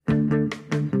Welcome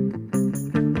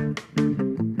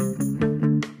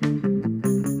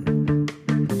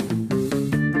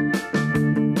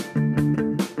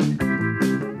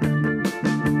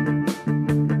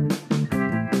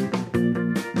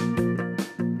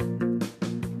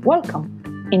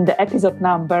in the episode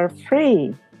number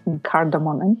 3 in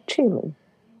Cardamom and Chili.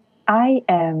 I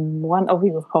am one of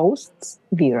your hosts,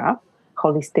 Vera,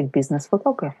 holistic business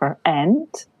photographer, and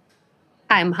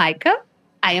I'm Heike.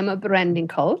 I am a branding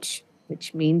coach,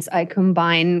 which means I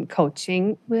combine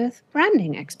coaching with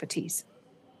branding expertise.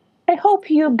 I hope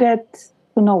you get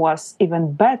to know us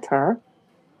even better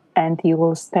and you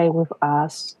will stay with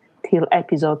us till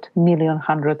episode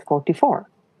 1,144.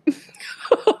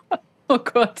 Oh,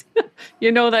 God.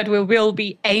 You know that we will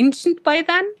be ancient by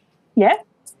then? Yeah.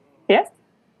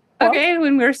 Okay,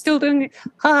 when we're still doing it.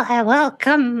 Hi,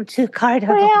 welcome to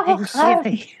Cardamom and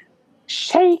Chili.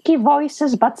 Shaky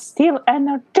voices, but still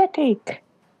energetic.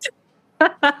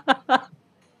 Back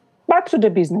to the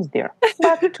business, dear.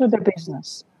 Back to the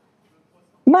business.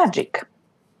 Magic.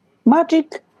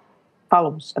 Magic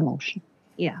follows emotion.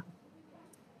 Yeah.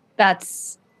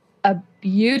 That's a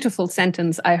beautiful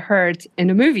sentence I heard in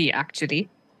a movie, actually.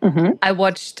 Mm-hmm. I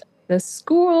watched The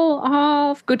School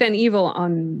of Good and Evil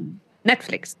on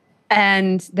Netflix.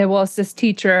 And there was this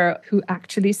teacher who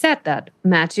actually said that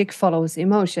magic follows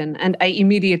emotion. And I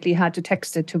immediately had to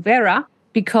text it to Vera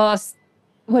because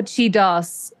what she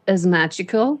does is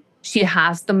magical. She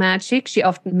has the magic. She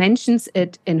often mentions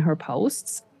it in her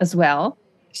posts as well.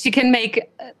 She can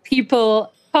make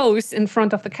people pose in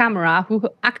front of the camera who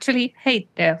actually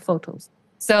hate their photos.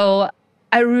 So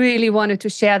I really wanted to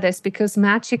share this because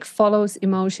magic follows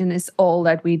emotion is all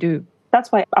that we do. That's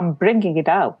why I'm bringing it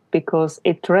out, because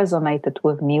it resonated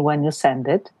with me when you sent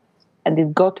it and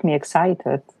it got me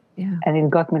excited. Yeah. And it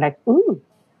got me like, ooh,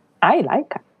 I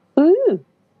like it. Ooh,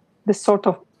 the sort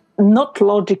of not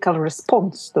logical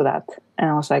response to that.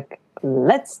 And I was like,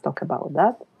 let's talk about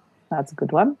that. That's a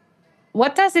good one.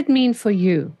 What does it mean for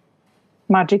you?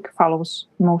 Magic follows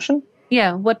emotion.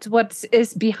 Yeah, what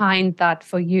is behind that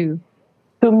for you?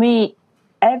 To me,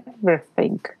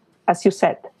 everything, as you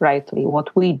said rightly,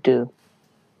 what we do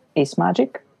is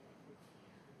magic.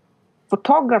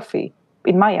 Photography,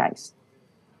 in my eyes,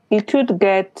 you could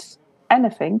get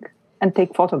anything and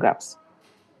take photographs.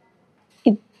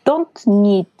 You don't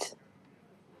need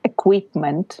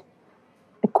equipment.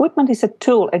 Equipment is a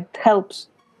tool. It helps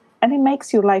and it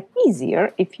makes your life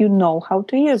easier if you know how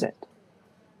to use it.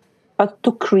 But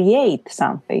to create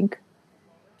something,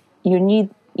 you need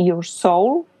your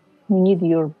soul, you need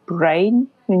your brain,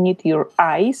 you need your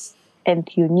eyes, and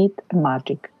you need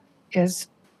magic. Yes.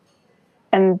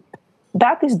 And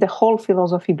that is the whole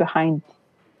philosophy behind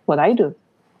what I do.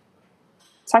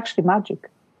 It's actually magic,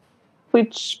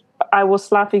 which I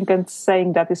was laughing and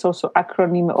saying that is also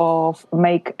acronym of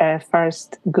make a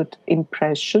first good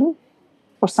impression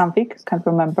or something. Can't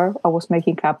remember. I was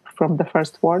making up from the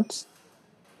first words.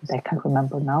 I can't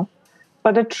remember now.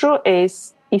 But the truth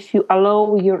is, if you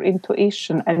allow your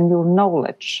intuition and your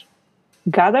knowledge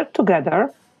gather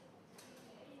together,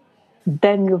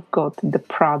 then you've got the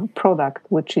product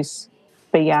which is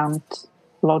beyond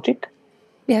logic.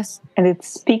 Yes. And it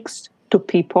speaks to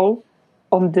people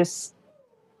on this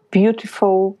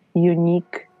beautiful,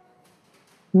 unique,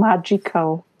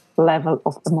 magical level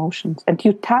of emotions. And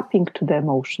you tap into the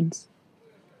emotions.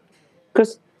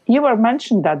 Because you were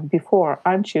mentioned that before,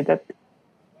 aren't you? That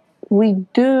we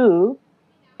do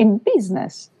in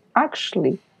business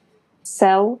actually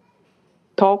sell,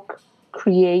 talk,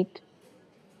 create,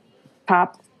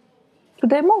 tap to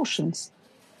the emotions.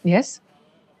 Yes,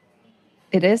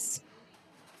 it is.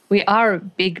 We are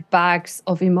big bags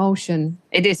of emotion.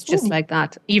 It is just like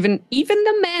that. Even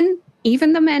the men.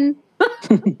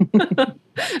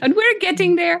 And we're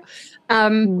getting there.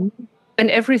 And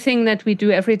everything that we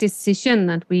do, every decision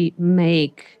that we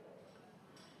make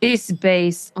is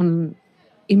based on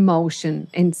emotion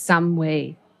in some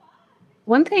way.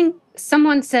 One thing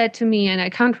someone said to me, and I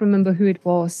can't remember who it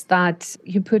was, that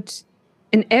you put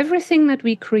in everything that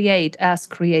we create as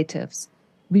creatives,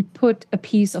 we put a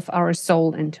piece of our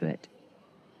soul into it.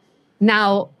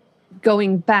 Now,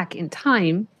 going back in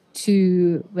time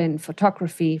to when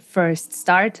photography first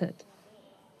started,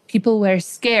 people were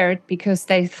scared because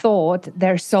they thought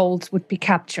their souls would be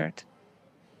captured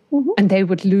and they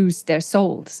would lose their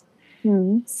souls.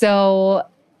 So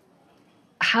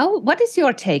what is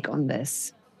your take on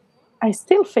this? I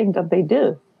still think that they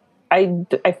do. I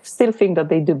still think that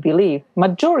they do believe.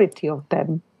 Majority of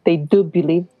them, they do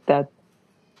believe that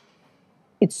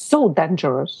it's so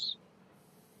dangerous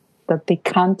that they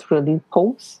can't really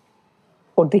pose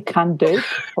or they can't do it.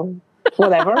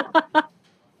 whatever.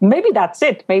 Maybe that's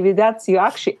it. Maybe that's you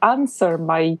actually answer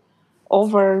my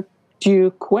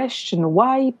overdue question,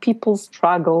 why people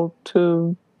struggle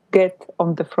to get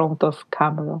on the front of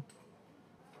camera.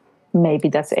 Maybe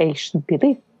that's ancient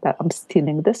belief that I'm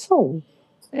stealing the soul.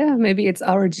 Yeah, maybe it's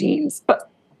our genes. But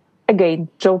again,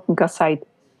 joking aside,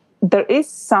 there is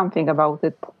something about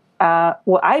it.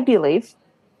 Well, I believe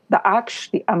that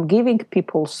actually I'm giving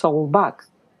people soul back.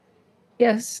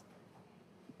 Yes.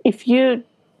 If you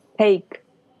take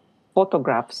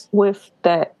photographs with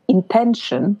the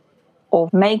intention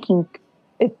of making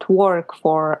it work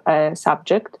for a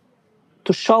subject,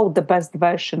 to show the best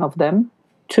version of them,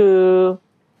 to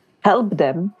help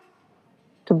them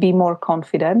to be more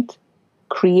confident,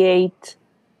 create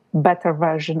better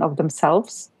version of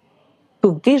themselves,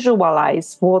 to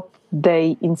visualize what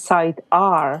they inside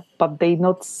are, but they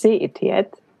not see it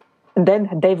yet. And then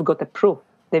they've got a proof.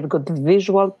 They've got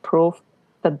visual proof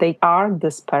that they are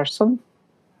this person.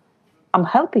 I'm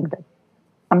helping them.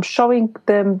 I'm showing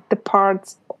them the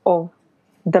parts of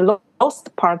the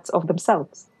lost parts of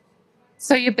themselves.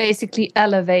 So you basically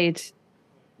elevate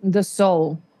the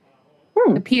soul,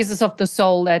 the pieces of the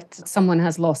soul that someone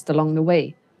has lost along the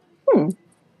way.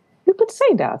 You could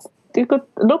say that. You could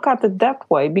look at it that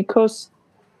way, because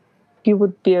you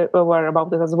would be aware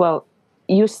about it as well.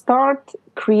 You start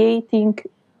creating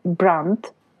brand,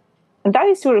 and that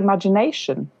is your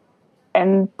imagination.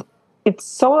 And it's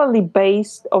solely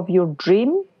based of your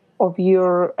dream, of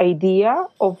your idea,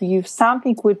 of you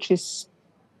something which is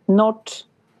not,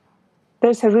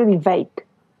 there's a really vague.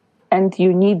 And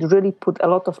you need really put a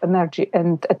lot of energy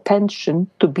and attention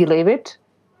to believe it.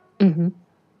 Mm-hmm.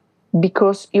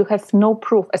 Because you have no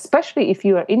proof, especially if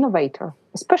you are innovator,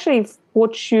 especially if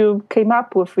what you came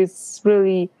up with is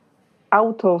really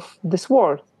out of this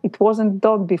world. It wasn't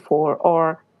done before,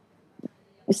 or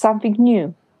something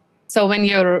new. So when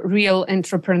you're a real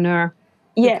entrepreneur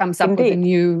who comes up with a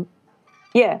new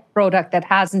product that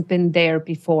hasn't been there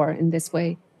before in this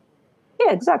way.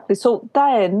 Yeah, exactly. So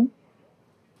then,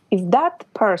 if that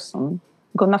person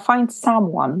gonna find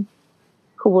someone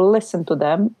who will listen to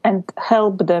them and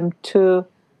help them to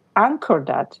anchor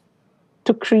that,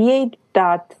 to create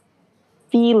that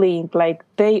feeling like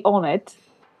they own it,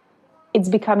 it's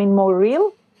becoming more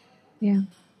real. Yeah.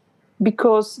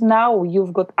 Because now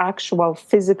you've got actual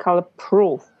physical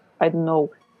proof. I don't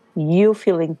know, you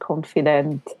feeling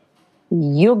confident,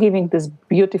 you giving this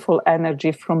beautiful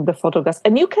energy from the photographs.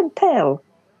 And you can tell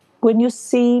when you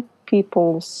see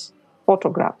people's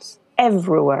photographs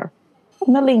everywhere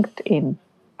on the LinkedIn.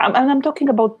 And I'm talking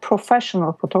about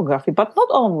professional photography, but not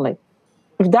only.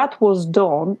 If that was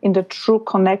done in the true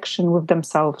connection with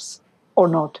themselves or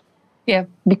not. Yeah.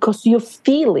 Because you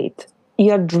feel it.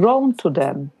 You're drawn to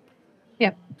them.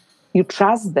 Yeah. You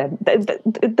trust them.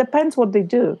 It depends what they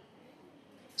do.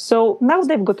 So now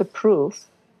they've got a proof,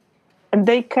 and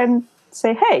they can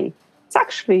say, hey,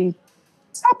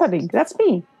 it's happening. That's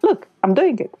me. Look, I'm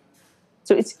doing it.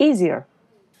 So it's easier.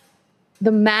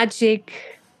 The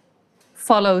magic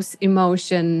follows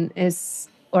emotions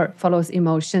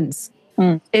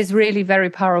is really very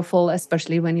powerful,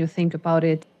 especially when you think about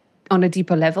it on a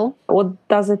deeper level. What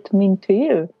does it mean to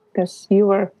you? Because you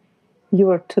were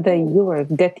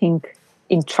getting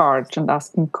in charge and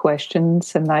asking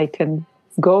questions, and I can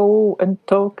go and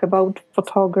talk about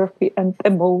photography and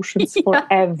emotions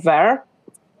forever.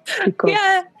 Because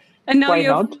and now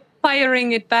you're not?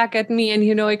 Firing it back at me, and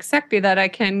you know exactly that I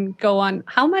can go on.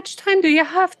 How much time do you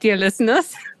have, dear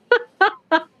listeners?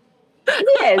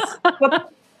 Yes,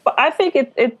 but I think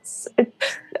it's.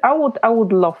 I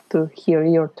would love to hear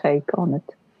your take on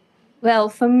it. Well,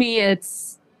 for me,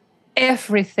 it's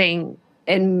everything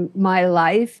in my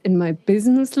life, in my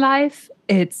business life.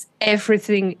 It's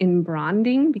everything in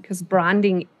branding, because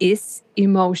branding is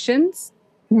emotions.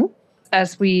 Mm-hmm.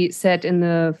 As we said in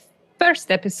the first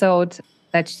episode,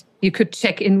 that you could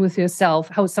check in with yourself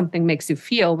how something makes you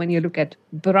feel when you look at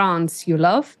brands you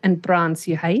love and brands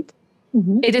you hate.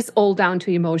 Mm-hmm. It is all down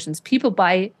to emotions. People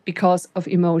buy because of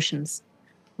emotions.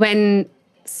 When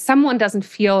someone doesn't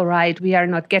feel right, we are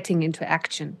not getting into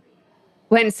action.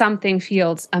 When something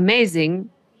feels amazing,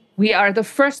 we are the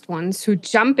first ones who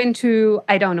jump into,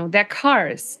 their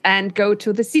cars and go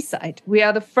to the seaside. We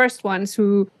are the first ones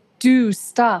who do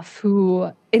stuff,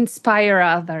 who inspire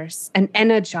others and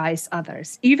energize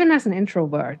others, even as an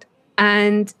introvert.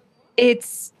 And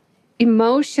it's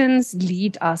emotions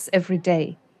lead us every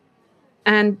day.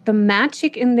 And the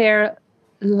magic in there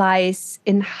lies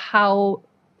in how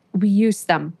we use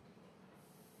them.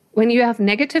 When you have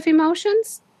negative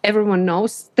emotions, everyone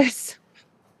knows this.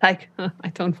 Like, I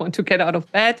don't want to get out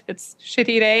of bed. It's a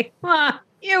shitty day.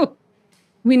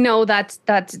 We know that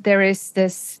there is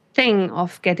this thing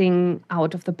of getting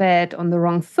out of the bed on the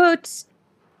wrong foot,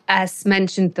 as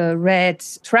mentioned, the red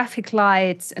traffic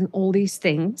lights and all these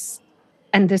things.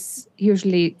 And this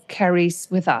usually carries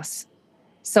with us.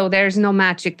 So there's no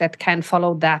magic that can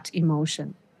follow that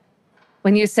emotion.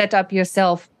 When you set up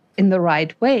yourself in the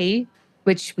right way,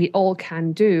 which we all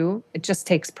can do, it just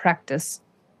takes practice,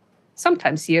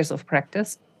 sometimes years of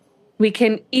practice, we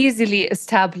can easily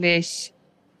establish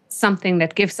something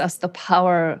that gives us the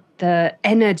power, the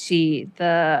energy,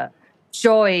 the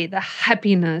joy, the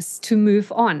happiness to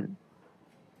move on.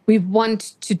 We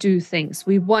want to do things.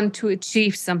 We want to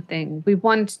achieve something. We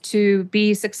want to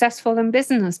be successful in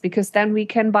business because then we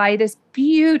can buy this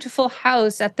beautiful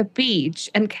house at the beach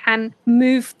and can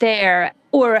move there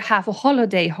or have a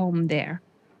holiday home there.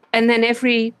 And then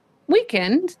every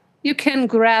weekend, you can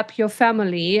grab your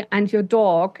family and your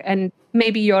dog and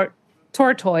maybe your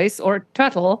tortoise or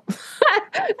turtle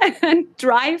and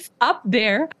drive up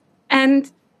there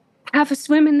and have a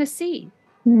swim in the sea.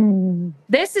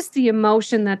 This is the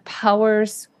emotion that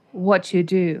powers what you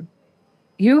do.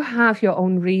 You have your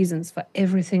own reasons for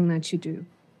everything that you do.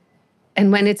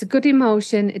 And when it's a good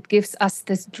emotion, it gives us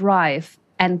this drive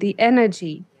and the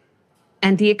energy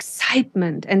and the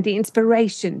excitement and the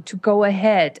inspiration to go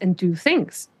ahead and do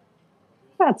things.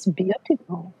 That's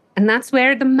beautiful. And that's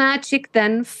where the magic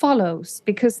then follows,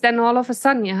 because then all of a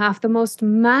sudden you have the most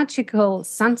magical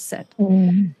sunset.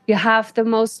 You have the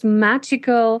most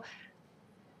magical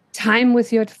time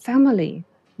with your family.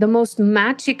 The most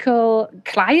magical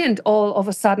client all of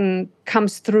a sudden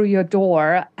comes through your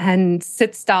door and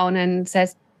sits down and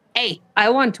says, "Hey, I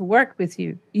want to work with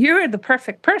you. You're the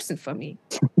perfect person for me."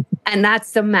 And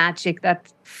that's the magic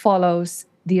that follows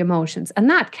the emotions. And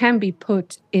that can be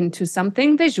put into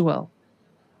something visual.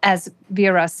 As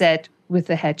Vera said, with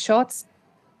the headshots,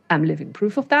 I'm living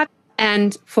proof of that.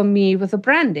 And for me, with the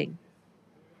branding,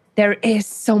 there is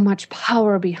so much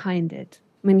power behind it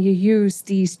when you use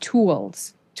these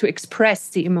tools to express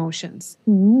the emotions.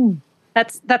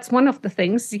 That's one of the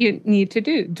things you need to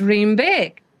do. Dream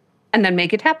big and then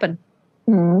make it happen.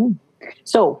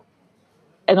 So,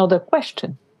 another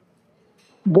question.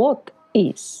 What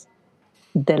is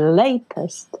the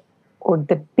latest or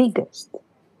the biggest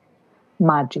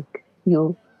magic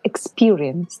you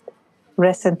experienced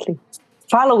recently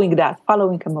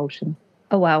following emotion?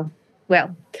 Oh, wow.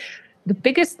 Well, the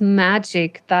biggest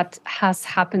magic that has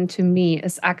happened to me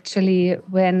is actually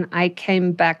when I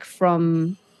came back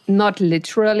from, not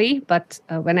literally, but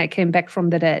when I came back from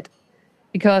the dead,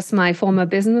 because my former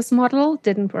business model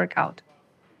didn't work out.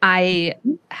 I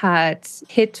had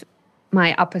hit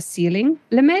my upper ceiling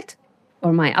limit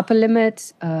or my upper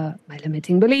limit, my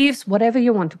limiting beliefs, whatever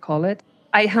you want to call it.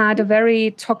 I had a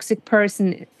very toxic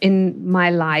person in my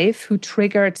life who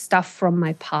triggered stuff from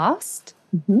my past,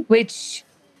 which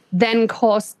then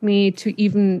caused me to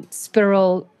even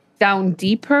spiral down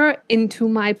deeper into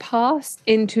my past,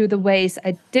 into the ways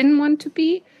I didn't want to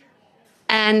be.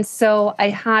 And so I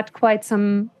had quite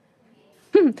some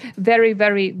very,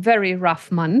 very, very rough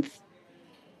month.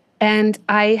 And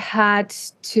I had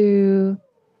to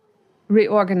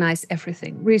reorganize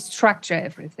everything, restructure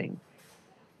everything.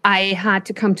 I had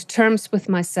to come to terms with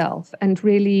myself and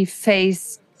really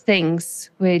face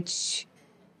things which,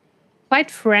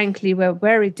 quite frankly, were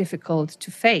very difficult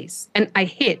to face. And I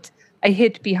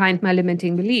hid behind my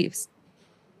limiting beliefs.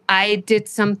 I did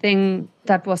something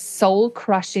that was soul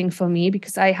crushing for me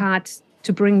because I had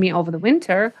to bring me over the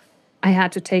winter. I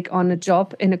had to take on a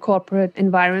job in a corporate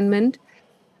environment,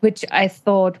 which I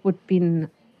thought would be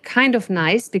kind of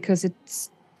nice because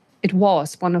it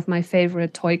was one of my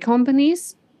favorite toy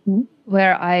companies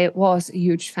where I was a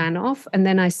huge fan of. And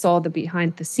then I saw the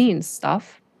behind the scenes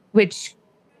stuff, which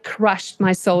crushed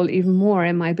my soul even more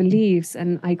and my beliefs.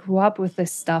 And I grew up with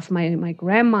this stuff. My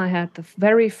grandma had the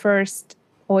very first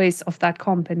toys of that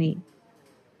company.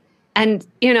 And,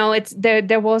 you know,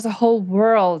 there was a whole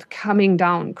world coming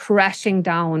down, crashing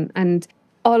down. And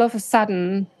all of a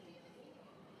sudden,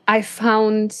 I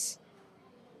found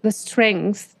the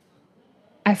strength.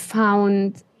 I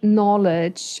found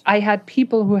knowledge. I had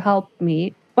people who helped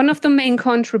me. One of the main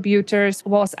contributors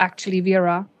was actually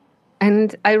Vera.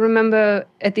 And I remember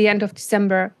at the end of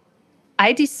December,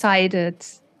 I decided,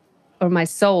 or my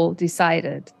soul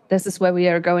decided, this is where we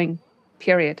are going,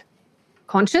 period.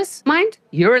 Conscious mind,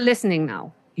 you're listening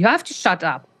now. You have to shut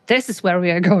up. This is where we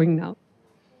are going now.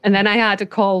 And then I had a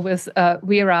call with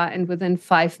Vera, and within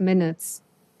 5 minutes,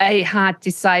 I had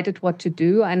decided what to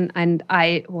do. And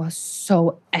I was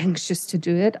so anxious to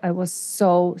do it. I was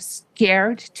so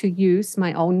scared to use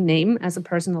my own name as a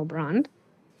personal brand,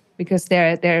 because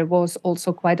there was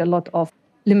also quite a lot of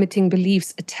limiting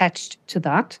beliefs attached to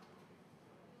that.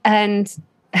 And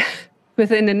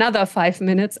within another 5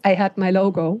 minutes, I had my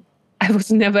logo. I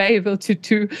was never able to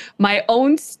do my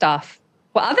own stuff.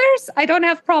 For others, I don't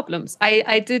have problems.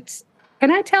 I did.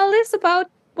 Can I tell this about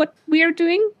what we are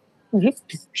doing?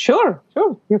 Sure,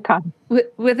 you can.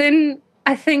 Within,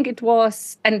 I think it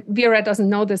was, and Vera doesn't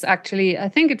know this actually, I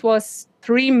think it was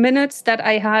 3 minutes that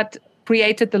I had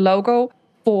created the logo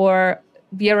for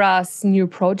Vera's new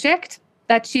project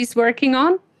that she's working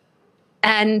on.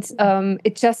 And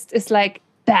it just is like,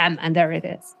 bam, and there it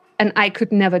is. And I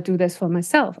could never do this for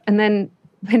myself. And then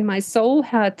when my soul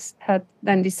had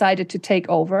then decided to take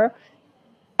over,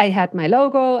 I had my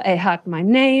logo, I had my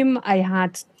name, I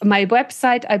had my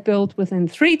website I built within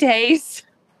 3 days.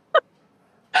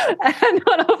 And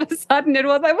all of a sudden it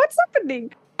was like, what's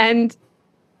happening? And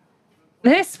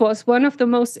this was one of the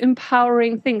most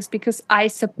empowering things because I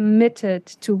submitted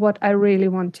to what I really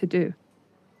want to do.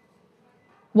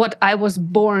 What I was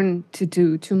born to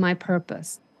do, to my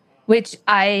purpose, which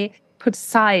I put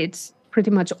aside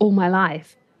pretty much all my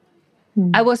life.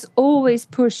 I was always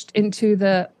pushed into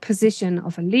the position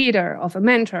of a leader, of a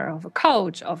mentor, of a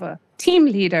coach, of a team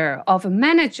leader, of a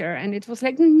manager. And it was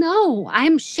like, no,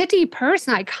 I'm a shitty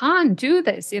person. I can't do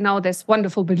this, this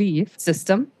wonderful belief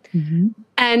system. Mm-hmm.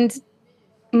 And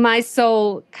my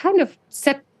soul kind of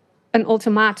set an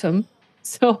ultimatum.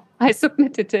 So I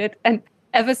submitted to it. And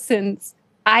ever since,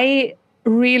 I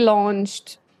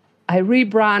relaunched, I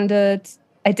rebranded,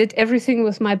 I did everything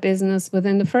with my business.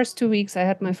 Within the first 2 weeks, I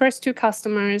had my first 2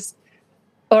 customers,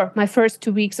 or my first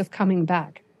 2 weeks of coming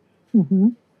back. Mm-hmm.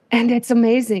 And it's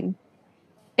amazing.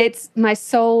 It's my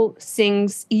soul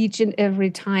sings each and every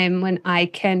time when I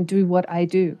can do what I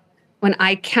do, when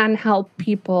I can help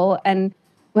people, and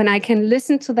when I can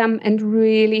listen to them and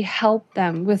really help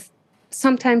them with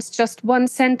sometimes just 1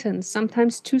 sentence,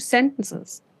 sometimes 2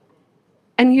 sentences.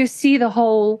 And you see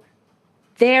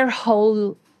their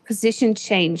whole position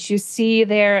change. You see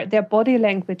their body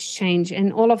language change.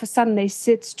 And all of a sudden they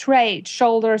sit straight,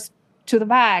 shoulders to the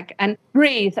back, and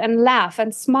breathe and laugh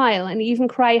and smile and even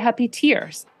cry happy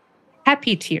tears.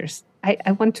 Happy tears.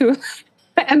 I want to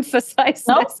emphasize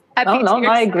this. Happy tears.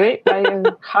 I agree.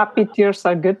 Happy tears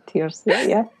are good tears.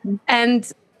 Yeah.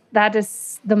 And that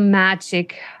is the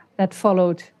magic that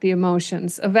followed the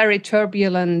emotions. A very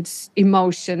turbulent,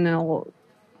 emotional,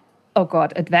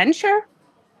 adventure,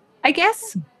 I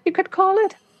guess you could call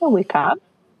it. Well, we can.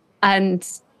 And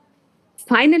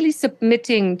finally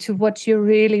submitting to what you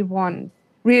really want,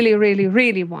 really, really,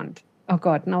 really want. Oh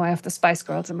God, now I have the Spice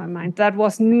Girls in my mind. That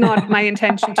was not my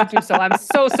intention to do so. I'm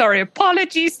so sorry.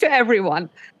 Apologies to everyone.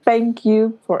 Thank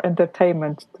you for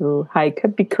entertainment to Heike,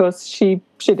 because she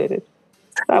did it.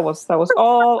 That was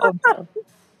all on her.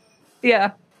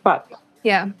 Yeah. But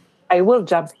I will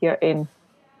jump here in.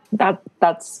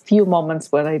 That's few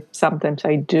moments when I sometimes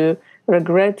do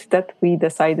regret that we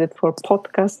decided for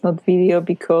podcast, not video,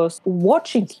 because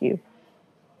watching you,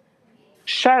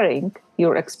 sharing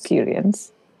your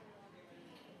experience,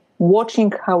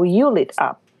 watching how you lit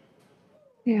up,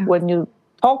 when you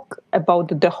talk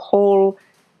about the whole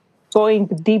going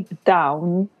deep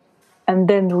down and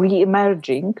then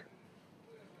re-emerging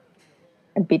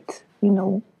a bit,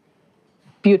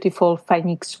 beautiful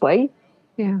Phoenix way.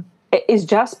 Yeah. It's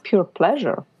just pure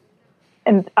pleasure.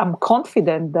 And I'm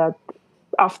confident that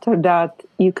after that,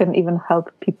 you can even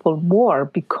help people more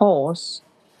because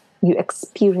you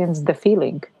experience the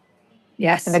feeling.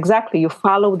 Yes. And exactly, you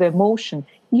follow the emotion.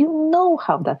 You know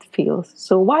how that feels.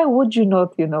 So why would you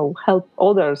not, help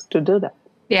others to do that?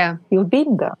 Yeah. You've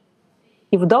been there.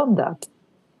 You've done that.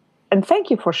 And thank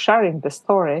you for sharing the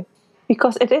story,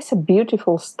 because it is a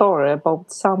beautiful story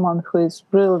about someone who is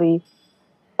really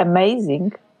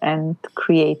amazing and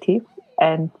creative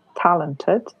and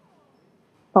talented,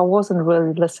 but wasn't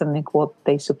really listening what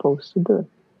they're supposed to do.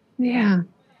 Yeah.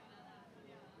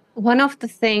 One of the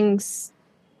things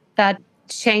that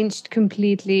changed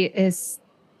completely is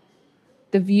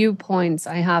the viewpoints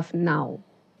I have now.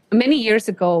 Many years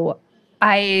ago,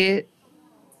 I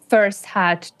first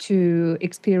had to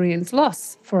experience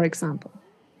loss, for example.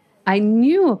 I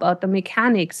knew about the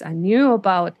mechanics. I knew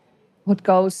about what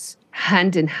goes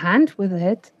hand in hand with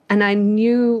it. And I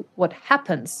knew what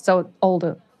happens. So all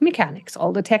the mechanics,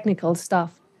 all the technical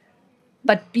stuff.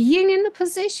 But being in the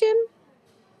position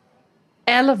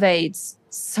elevates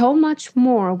so much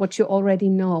more what you already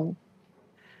know.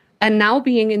 And now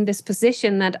being in this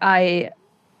position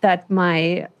that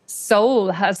my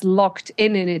soul has locked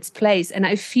in its place, and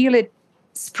I feel it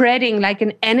spreading like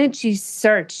an energy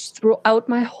surge throughout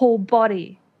my whole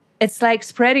body. It's like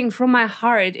spreading from my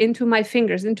heart into my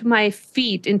fingers, into my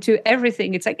feet, into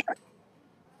everything. It's like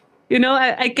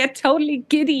I get totally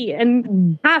giddy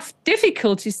and have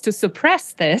difficulties to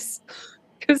suppress this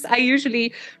because I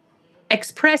usually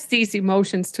express these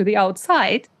emotions to the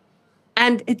outside.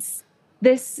 And it's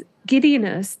this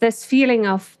giddiness, this feeling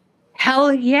of,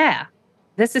 hell yeah,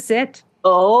 this is it.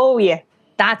 Oh, yeah.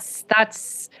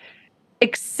 That's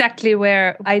exactly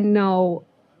where I know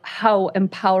how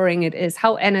empowering it is,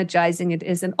 how energizing it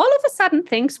is. And all of a sudden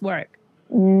things work.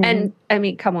 And I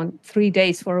mean, come on, 3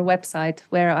 days for a website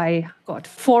where I got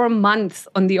 4 months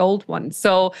on the old one.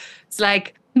 So it's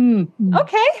like,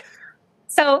 okay.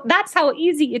 So that's how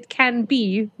easy it can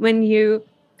be when you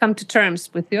come to terms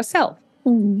with yourself.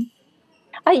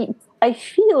 I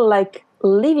feel like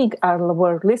leaving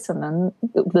our listener.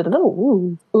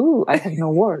 I have no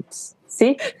words.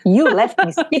 See, you left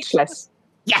me speechless.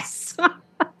 Yes.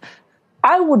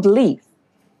 I would leave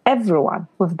everyone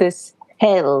with this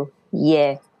hell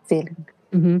yeah feeling.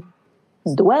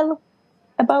 Dwell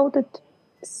about it,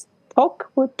 talk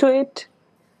to it,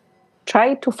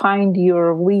 try to find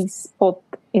your wee spot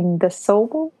in the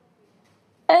soul,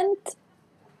 and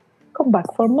come back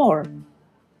for more.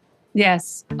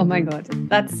 Yes. Oh my God.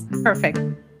 That's perfect.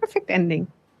 Perfect ending.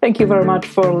 Thank you very much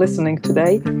for listening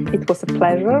today. It was a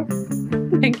pleasure.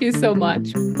 Thank you so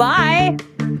much. Bye.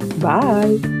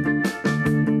 Bye.